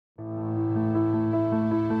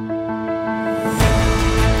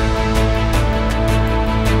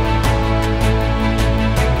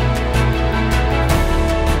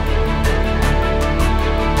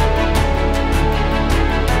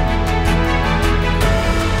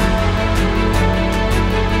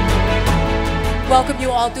welcome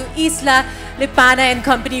you all to Isla Lipana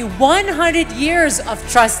Company 100 years of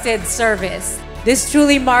trusted service. This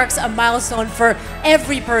truly marks a milestone for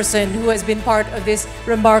every person who has been part of this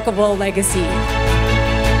remarkable legacy.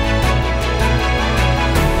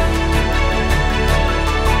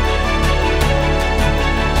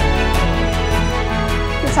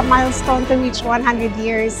 It's a milestone to reach 100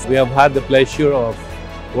 years. We have had the pleasure of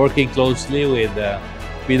working closely with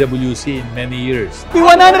PwC in many years.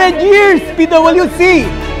 100 years, PwC!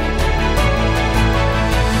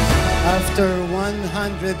 After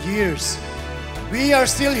 100 years, we are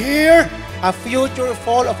still here. A future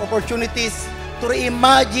full of opportunities to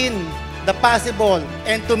reimagine the possible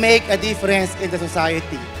and to make a difference in the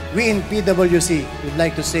society. We in PwC would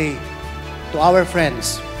like to say to our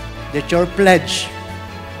friends that your pledge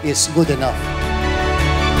is good enough.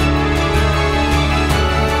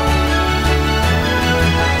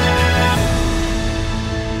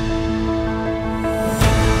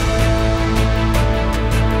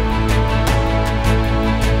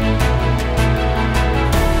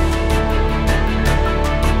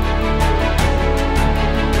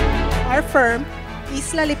 Our firm,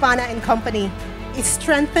 Isla Lipana Company, is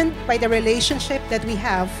strengthened by the relationship that we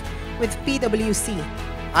have with PwC.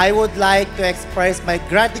 I would like to express my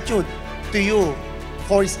gratitude to you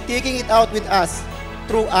for sticking it out with us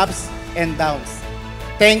through ups and downs.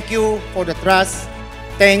 Thank you for the trust.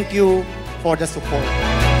 Thank you for the support.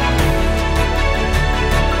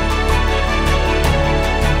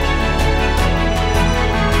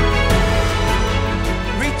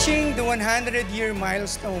 Reaching the 100-year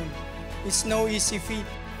milestone is no easy feat.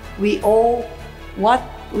 We owe what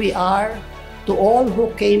we are to all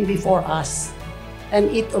who came before us, and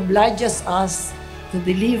it obliges us to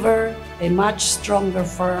deliver a much stronger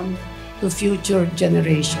firm to future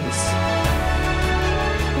generations.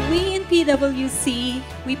 We in PwC,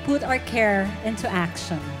 we put our care into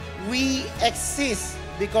action. We exist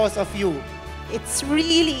because of you. It's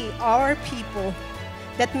really our people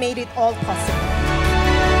that made it all possible.